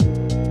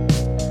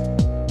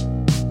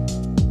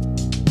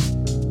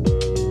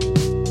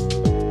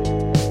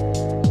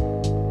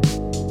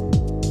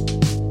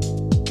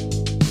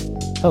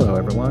Hello,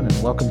 everyone,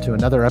 and welcome to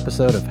another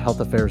episode of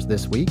Health Affairs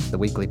This Week, the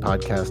weekly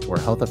podcast where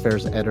health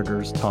affairs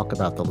editors talk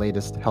about the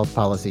latest health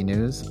policy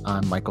news.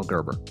 I'm Michael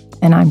Gerber.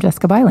 And I'm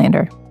Jessica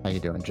Bylander. How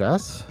you doing,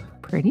 Jess?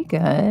 Pretty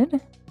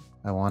good.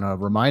 I want to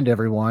remind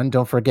everyone,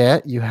 don't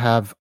forget, you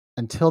have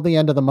until the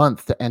end of the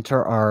month to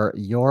enter our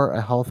You're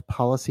a Health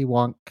Policy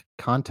Wonk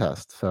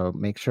contest. So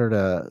make sure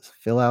to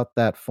fill out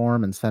that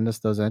form and send us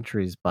those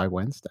entries by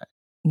Wednesday.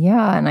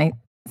 Yeah, and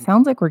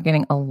sounds like we're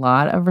getting a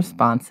lot of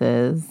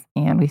responses,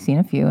 and we've seen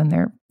a few, and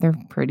they're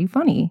pretty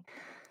funny.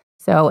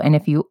 So, and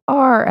if you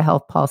are a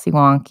health policy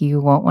wonk,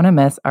 you won't want to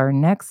miss our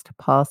next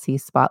policy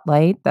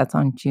spotlight. That's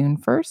on June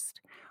 1st,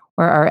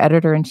 where our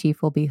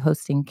editor-in-chief will be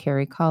hosting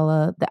Carrie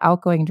Kalla, the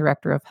outgoing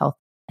director of health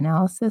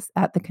analysis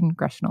at the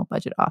Congressional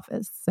Budget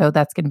Office. So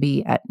that's going to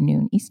be at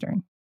noon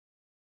Eastern.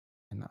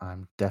 And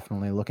I'm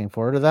definitely looking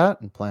forward to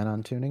that and plan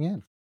on tuning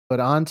in. But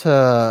on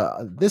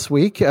to this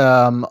week,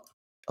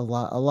 a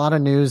lot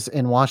of news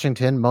in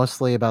Washington,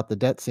 mostly about the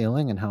debt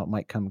ceiling and how it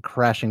might come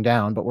crashing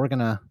down. But we're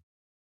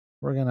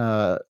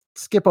gonna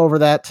skip over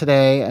that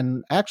today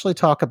and actually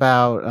start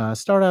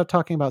out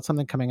talking about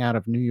something coming out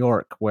of New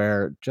York,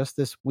 where just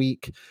this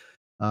week,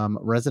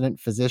 resident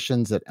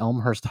physicians at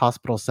Elmhurst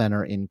Hospital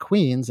Center in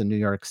Queens in New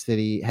York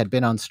City had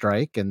been on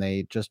strike, and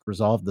they just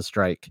resolved the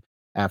strike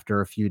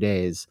after a few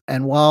days.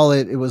 And while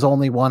it was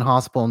only one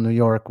hospital in New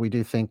York, we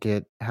do think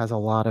it has a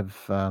lot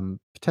of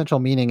potential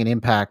meaning and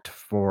impact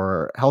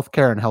for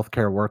healthcare and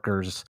healthcare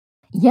workers.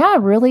 Yeah,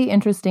 really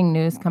interesting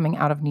news coming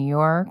out of New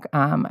York.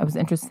 I was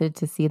interested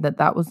to see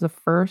that was the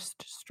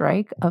first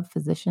strike of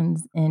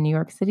physicians in New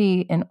York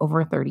City in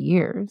over 30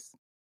 years.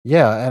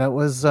 Yeah, and it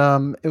was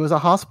a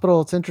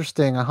hospital. It's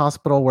interesting, a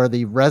hospital where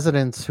the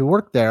residents who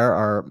work there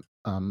are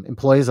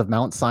employees of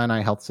Mount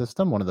Sinai Health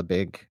System, one of the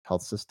big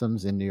health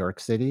systems in New York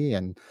City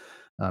and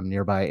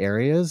nearby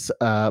areas.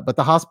 But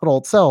the hospital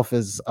itself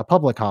is a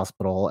public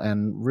hospital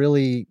and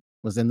really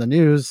was in the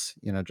news,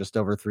 just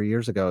over 3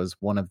 years ago as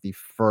one of the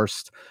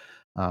first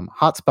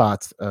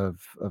hotspots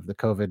of the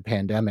COVID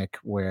pandemic,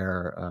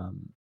 where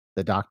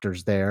the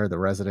doctors there, the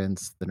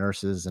residents, the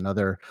nurses, and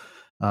other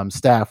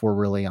staff were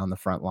really on the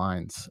front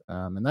lines.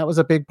 And that was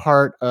a big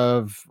part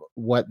of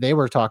what they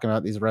were talking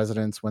about, these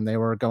residents, when they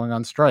were going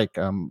on strike.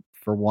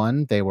 For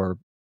one, they were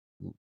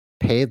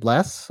paid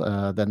less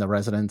than the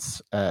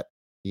residents at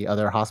the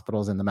other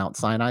hospitals in the Mount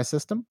Sinai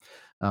system,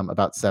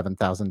 about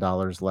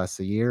 $7,000 less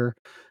a year.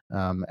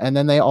 And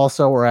then they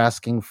also were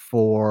asking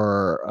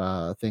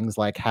for things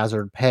like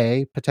hazard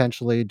pay,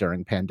 potentially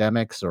during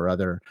pandemics or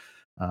other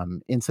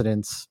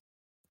incidents.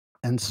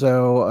 And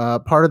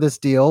so part of this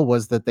deal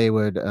was that they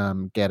would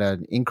get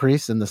an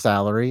increase in the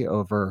salary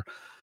over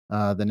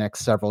the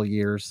next several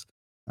years,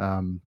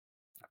 um,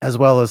 as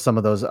well as some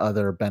of those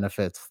other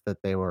benefits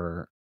that they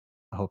were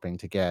hoping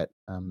to get.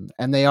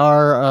 And they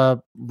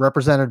are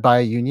represented by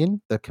a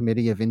union, the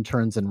Committee of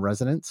Interns and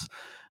Residents.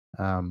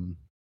 Um,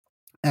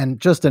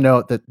 and just a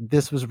note that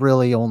this was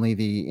really only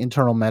the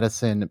internal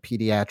medicine,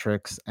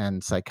 pediatrics,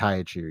 and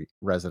psychiatry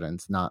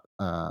residents, not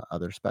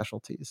other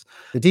specialties.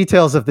 The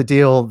details of the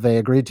deal they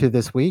agreed to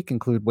this week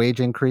include wage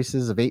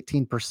increases of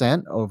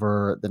 18%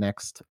 over the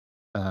next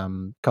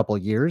couple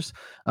years.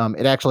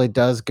 It actually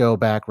does go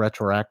back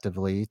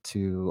retroactively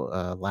to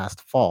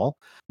last fall.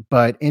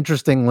 But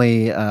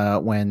interestingly,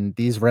 when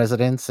these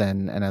residents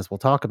and as we'll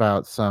talk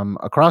about, some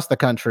across the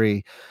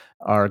country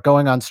are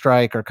going on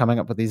strike or coming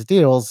up with these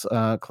deals,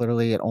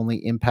 clearly it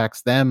only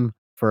impacts them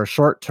for a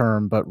short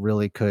term, but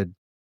really could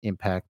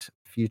impact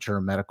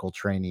future medical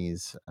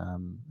trainees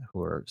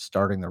who are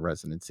starting their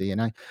residency.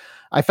 And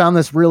I found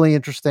this really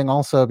interesting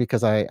also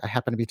because I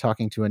happened to be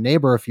talking to a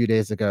neighbor a few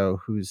days ago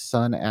whose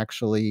son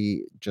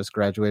actually just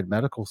graduated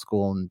medical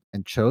school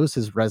and chose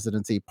his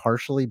residency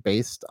partially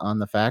based on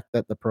the fact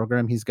that the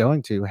program he's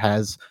going to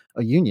has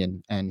a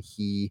union, and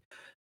he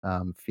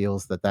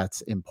feels that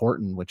that's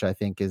important, which I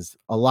think is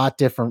a lot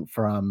different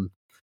from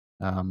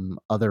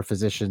other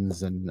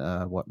physicians and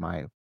what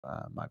my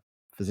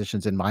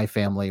physicians in my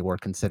family were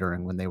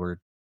considering when they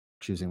were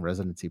choosing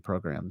residency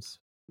programs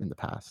in the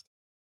past.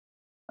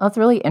 Well, it's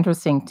really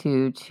interesting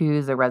to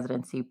choose a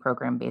residency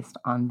program based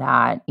on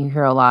that. You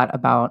hear a lot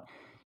about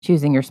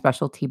choosing your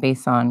specialty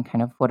based on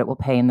kind of what it will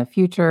pay in the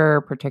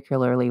future,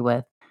 particularly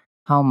with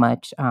how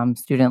much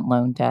student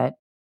loan debt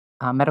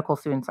medical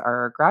students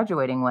are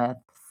graduating with.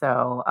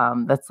 So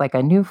that's like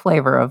a new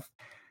flavor of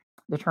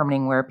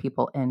determining where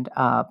people end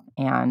up.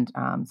 And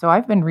so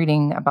I've been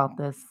reading about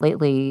this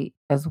lately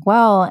as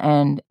well,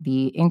 and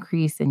the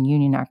increase in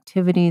union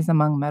activities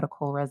among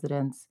medical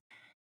residents,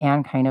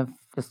 and kind of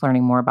just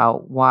learning more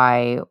about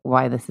why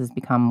this has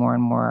become more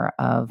and more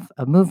of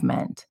a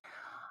movement.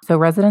 So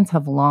residents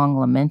have long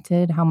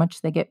lamented how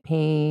much they get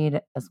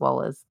paid, as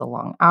well as the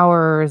long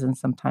hours and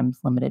sometimes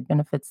limited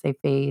benefits they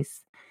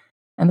face.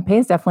 And the pay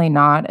is definitely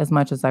not as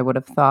much as I would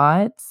have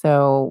thought.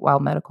 So while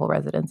medical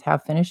residents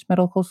have finished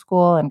medical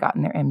school and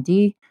gotten their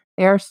MD,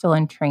 they are still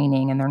in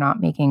training and they're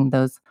not making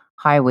those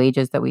high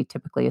wages that we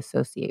typically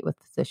associate with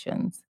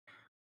physicians.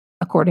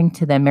 According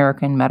to the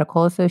American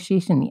Medical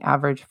Association, the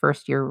average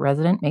first year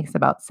resident makes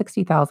about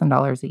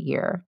 $60,000 a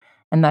year.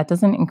 And that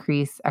doesn't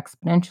increase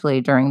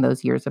exponentially during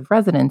those years of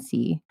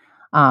residency.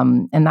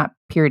 And that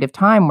period of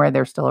time where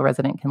they're still a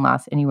resident can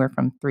last anywhere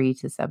from 3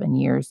 to 7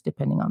 years,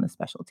 depending on the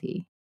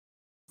specialty.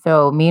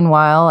 So,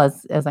 meanwhile,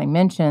 as I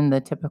mentioned, the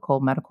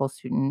typical medical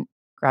student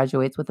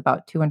graduates with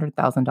about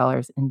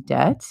 $200,000 in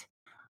debt,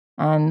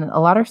 and a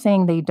lot are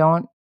saying they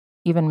don't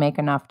even make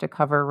enough to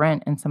cover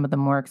rent in some of the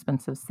more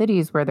expensive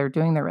cities where they're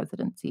doing their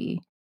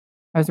residency.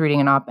 I was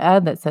reading an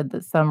op-ed that said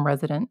that some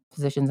resident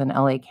physicians in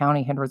LA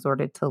County had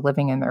resorted to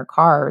living in their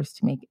cars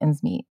to make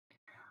ends meet.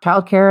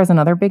 Childcare is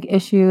another big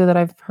issue that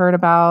I've heard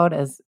about,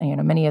 as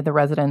many of the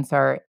residents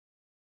are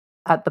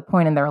at the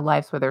point in their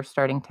lives where they're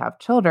starting to have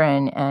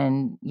children,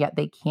 and yet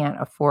they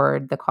can't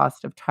afford the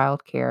cost of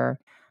childcare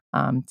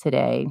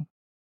today.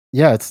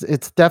 Yeah,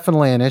 it's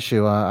definitely an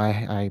issue.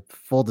 I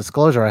full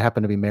disclosure, I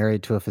happen to be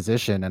married to a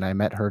physician, and I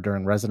met her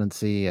during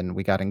residency, and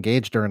we got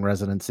engaged during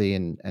residency,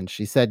 and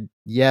she said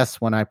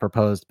yes when I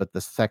proposed, but the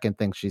second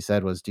thing she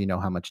said was, "Do you know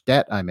how much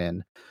debt I'm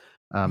in?"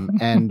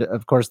 And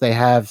of course, they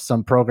have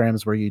some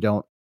programs where you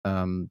don't,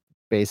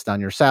 based on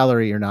your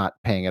salary, you're not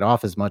paying it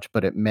off as much,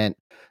 but it meant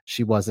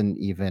she wasn't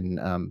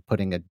even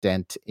putting a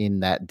dent in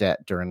that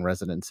debt during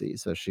residency.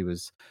 So she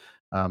was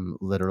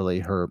literally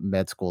her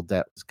med school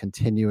debt was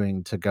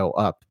continuing to go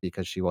up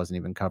because she wasn't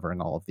even covering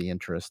all of the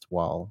interest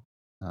while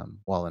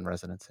in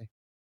residency.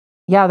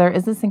 Yeah, there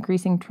is this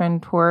increasing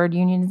trend toward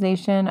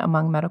unionization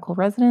among medical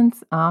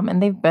residents,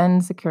 and they've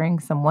been securing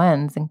some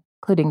wins,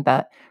 including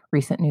that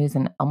recent news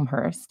in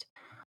Elmhurst.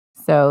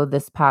 So,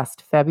 this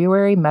past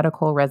February,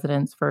 medical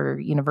residents for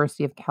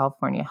University of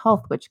California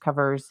Health, which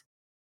covers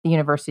the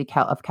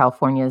of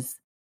California's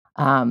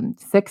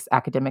 6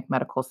 academic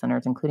medical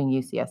centers, including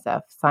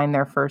UCSF, signed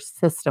their first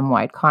system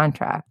wide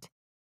contract.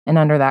 And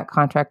under that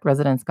contract,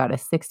 residents got a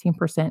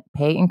 16%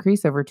 pay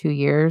increase over 2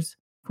 years,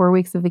 4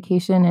 weeks of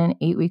vacation, and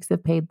 8 weeks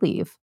of paid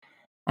leave.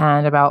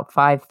 And about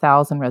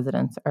 5,000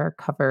 residents are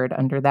covered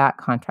under that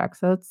contract.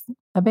 So, it's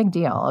a big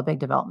deal, a big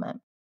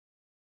development.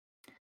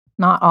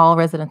 Not all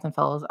residents and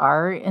fellows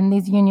are in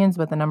these unions,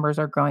 but the numbers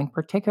are growing,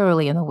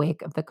 particularly in the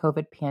wake of the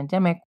COVID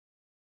pandemic.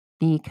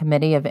 The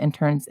Committee of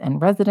Interns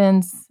and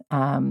Residents,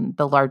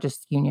 the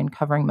largest union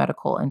covering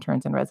medical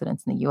interns and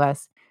residents in the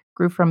US,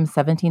 grew from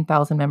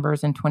 17,000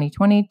 members in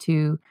 2020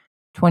 to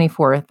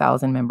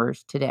 24,000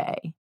 members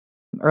today.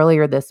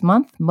 Earlier this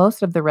month,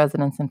 most of the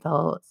residents and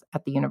fellows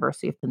at the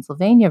University of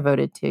Pennsylvania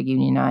voted to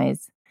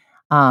unionize,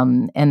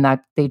 and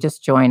that they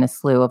just join a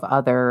slew of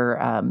other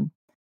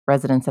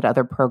residents at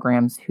other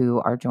programs who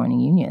are joining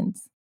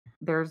unions.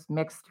 There's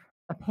mixed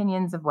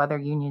opinions of whether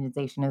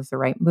unionization is the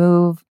right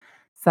move.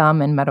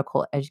 Some in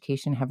medical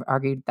education have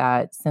argued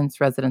that since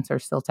residents are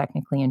still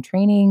technically in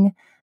training,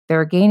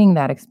 they're gaining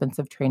that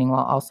expensive training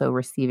while also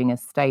receiving a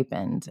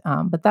stipend.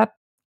 But that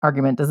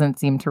argument doesn't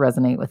seem to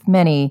resonate with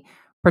many,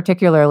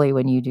 particularly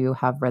when you do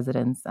have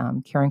residents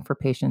caring for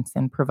patients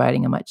and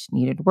providing a much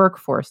needed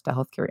workforce to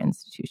healthcare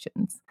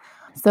institutions.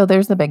 So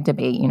there's a big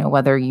debate,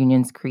 whether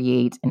unions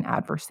create an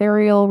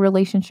adversarial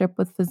relationship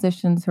with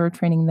physicians who are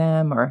training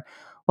them, or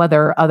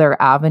whether other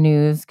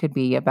avenues could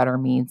be a better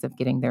means of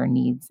getting their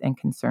needs and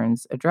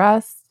concerns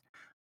addressed.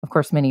 Of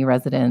course, many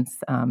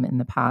residents in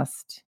the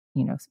past,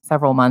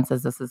 several months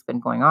as this has been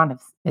going on,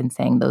 have been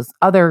saying those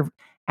other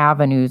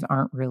avenues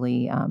aren't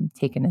really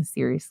taken as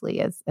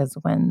seriously as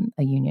when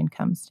a union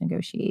comes to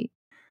negotiate.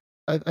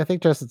 I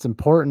think just it's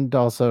important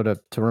also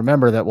to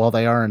remember that while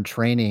they are in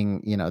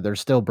training, they're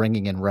still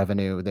bringing in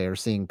revenue. They are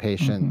seeing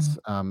patients,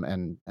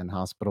 Mhm. and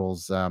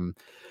hospitals.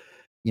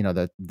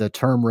 The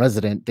term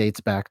resident dates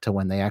back to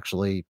when they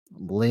actually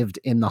lived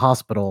in the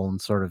hospital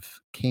and sort of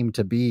came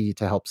to be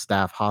to help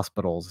staff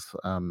hospitals.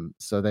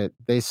 So that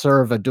they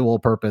serve a dual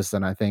purpose,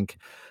 and I think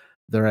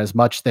they're as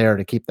much there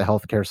to keep the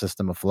healthcare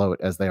system afloat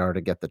as they are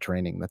to get the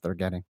training that they're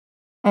getting.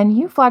 And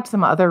you flagged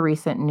some other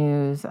recent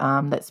news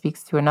that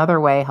speaks to another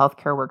way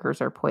healthcare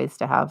workers are poised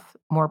to have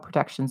more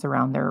protections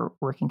around their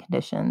working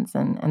conditions,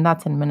 and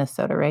that's in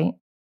Minnesota, right?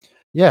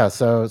 Yeah,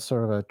 so it's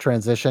sort of a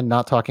transition,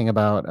 not talking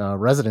about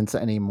residents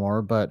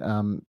anymore, but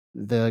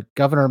the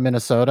governor of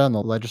Minnesota and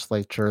the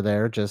legislature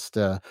there just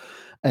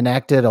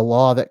enacted a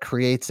law that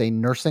creates a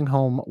nursing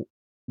home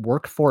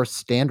workforce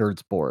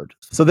standards board.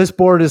 So this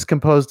board is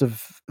composed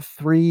of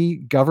three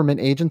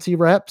government agency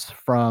reps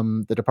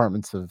from the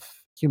departments of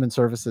Human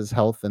Services,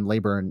 Health, and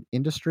Labor and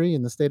Industry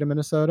in the state of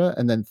Minnesota,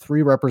 and then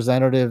three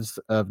representatives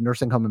of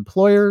nursing home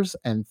employers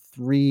and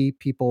three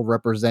people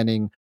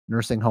representing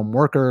nursing home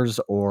workers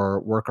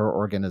or worker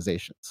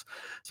organizations.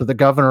 So the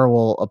governor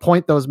will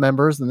appoint those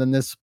members, and then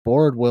this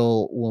board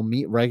will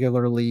meet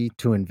regularly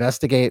to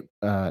investigate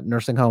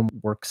nursing home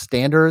work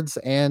standards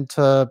and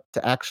to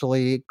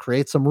actually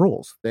create some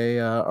rules. They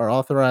are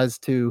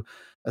authorized to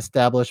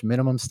establish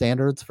minimum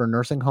standards for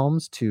nursing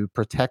homes to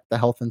protect the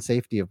health and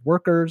safety of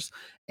workers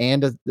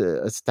and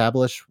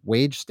establish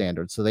wage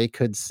standards. So they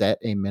could set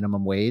a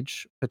minimum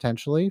wage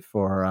potentially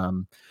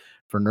for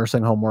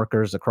nursing home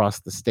workers across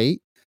the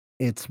state.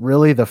 It's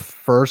really the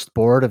first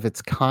board of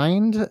its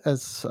kind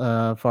as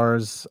far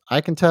as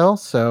I can tell,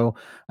 so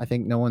I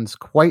think no one's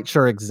quite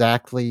sure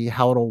exactly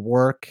how it'll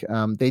work.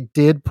 They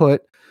did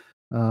put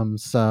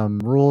some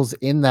rules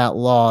in that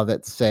law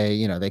that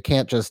say, they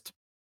can't just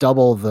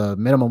double the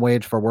minimum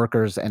wage for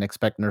workers and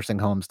expect nursing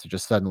homes to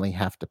just suddenly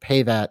have to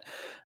pay that.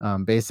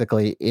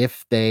 Basically,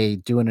 if they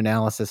do an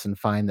analysis and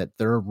find that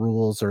their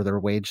rules or their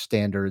wage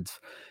standards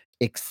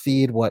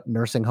exceed what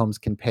nursing homes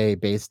can pay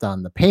based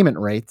on the payment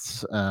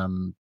rates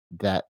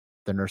that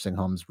the nursing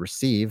homes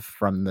receive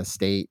from the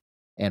state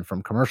and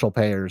from commercial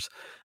payers,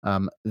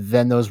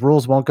 then those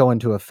rules won't go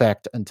into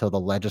effect until the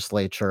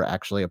legislature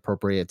actually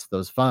appropriates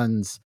those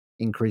funds,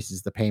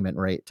 increases the payment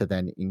rate to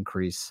then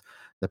increase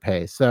the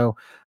pay. So,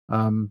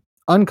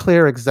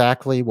 unclear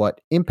exactly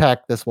what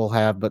impact this will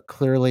have, but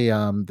clearly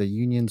the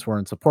unions were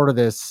in support of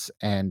this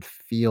and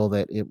feel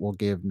that it will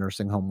give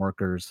nursing home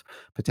workers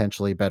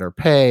potentially better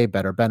pay,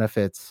 better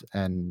benefits,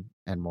 and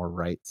more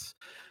rights.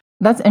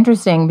 That's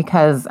interesting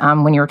because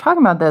when you were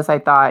talking about this, I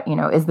thought,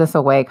 is this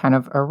a way kind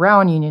of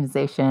around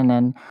unionization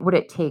and would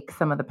it take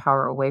some of the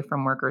power away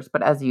from workers?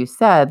 But as you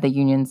said, the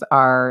unions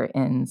are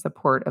in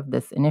support of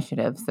this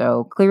initiative.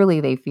 So clearly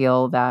they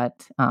feel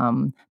that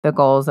the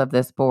goals of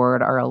this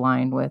board are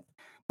aligned with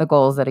the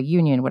goals that a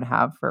union would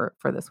have for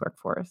this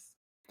workforce.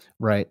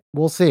 Right.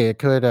 We'll see. It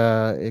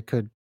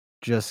could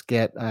just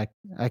get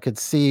I could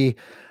see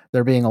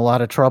there being a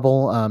lot of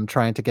trouble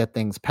trying to get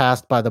things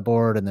passed by the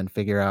board and then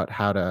figure out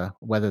how to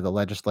whether the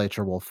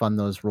legislature will fund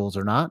those rules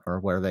or not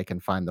or where they can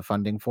find the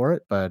funding for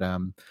it. But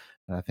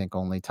I think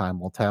only time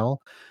will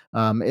tell.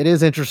 It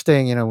is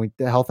interesting,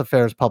 the Health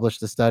Affairs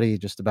published a study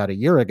just about a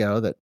year ago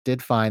that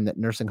did find that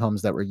nursing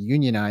homes that were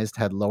unionized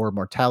had lower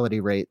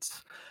mortality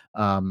rates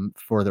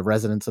for the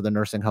residents of the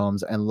nursing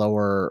homes and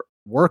lower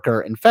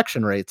worker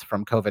infection rates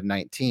from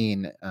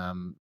COVID-19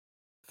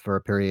 for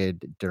a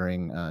period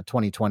during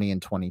 2020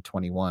 and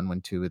 2021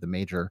 when two of the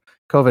major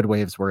COVID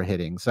waves were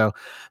hitting. So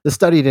the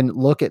study didn't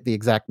look at the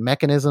exact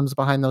mechanisms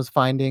behind those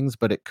findings,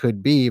 but it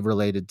could be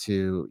related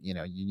to,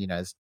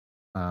 unionized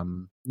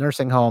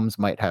nursing homes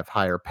might have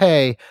higher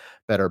pay,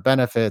 better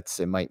benefits.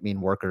 It might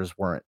mean workers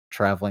weren't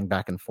traveling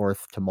back and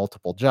forth to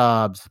multiple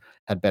jobs,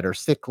 had better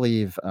sick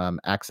leave,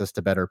 access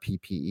to better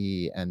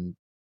PPE, and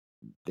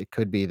it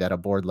could be that a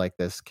board like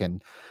this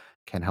can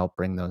help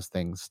bring those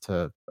things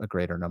to a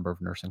greater number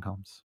of nursing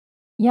homes.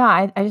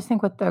 Yeah, I just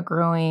think with the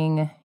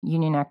growing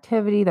union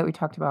activity that we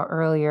talked about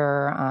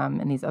earlier,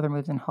 and these other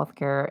moves in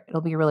healthcare,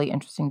 it'll be really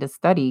interesting to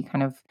study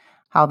kind of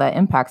how that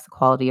impacts the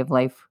quality of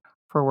life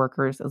for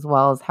workers as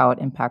well as how it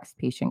impacts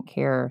patient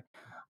care.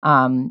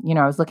 I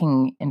was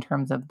looking in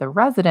terms of the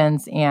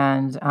residents,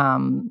 and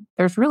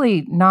there's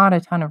really not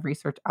a ton of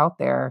research out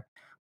there.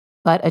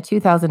 But a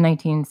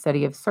 2019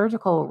 study of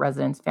surgical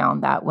residents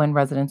found that when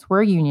residents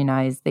were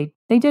unionized, they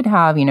did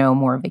have,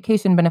 more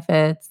vacation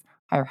benefits,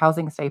 higher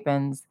housing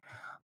stipends,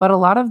 but a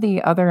lot of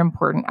the other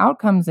important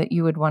outcomes that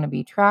you would want to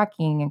be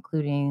tracking,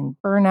 including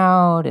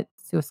burnout,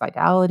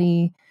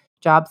 suicidality,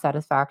 job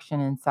satisfaction,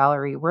 and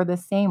salary, were the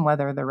same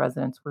whether the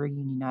residents were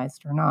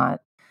unionized or not.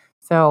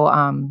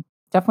 So,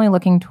 definitely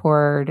looking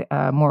toward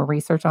more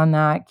research on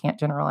that. Can't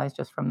generalize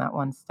just from that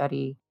one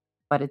study,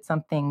 but it's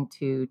something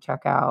to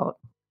check out.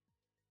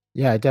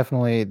 Yeah,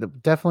 definitely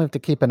have to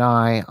keep an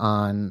eye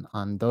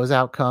on those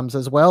outcomes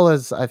as well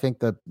as I think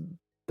the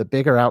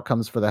bigger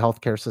outcomes for the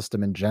healthcare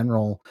system in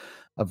general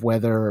of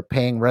whether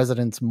paying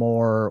residents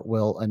more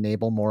will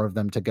enable more of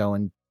them to go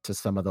into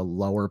some of the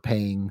lower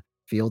paying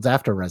fields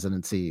after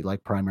residency,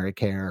 like primary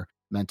care,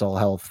 mental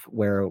health,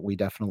 where we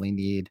definitely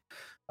need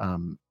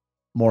um,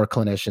 more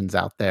clinicians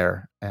out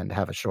there and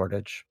have a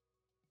shortage.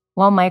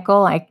 Well,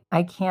 Michael,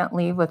 I can't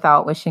leave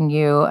without wishing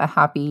you a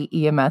happy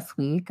EMS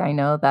week. I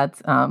know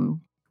that's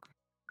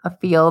a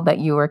field that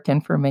you worked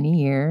in for many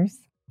years.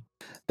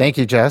 Thank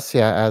you, Jess.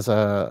 Yeah, as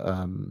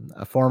a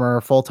former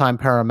full-time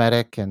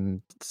paramedic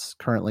and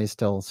currently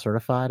still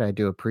certified, I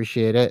do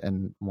appreciate it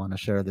and want to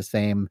share the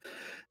same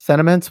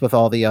sentiments with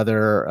all the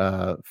other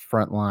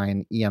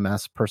frontline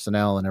EMS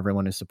personnel and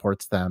everyone who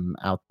supports them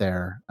out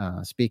there.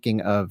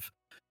 Speaking of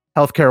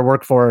healthcare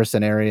workforce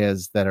and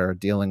areas that are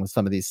dealing with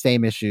some of these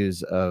same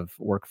issues of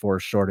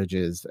workforce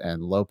shortages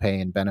and low pay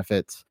and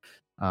benefits,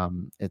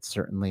 it's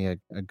certainly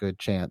a good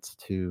chance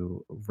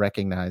to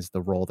recognize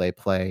the role they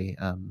play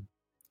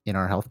in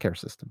our healthcare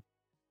system.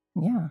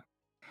 Yeah.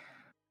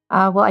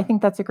 Well, I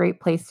think that's a great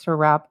place to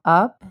wrap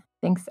up.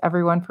 Thanks,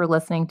 everyone, for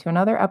listening to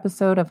another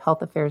episode of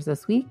Health Affairs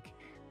This Week.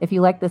 If you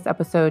like this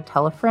episode,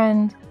 tell a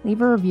friend,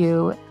 leave a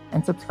review,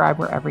 and subscribe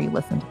wherever you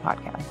listen to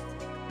podcasts.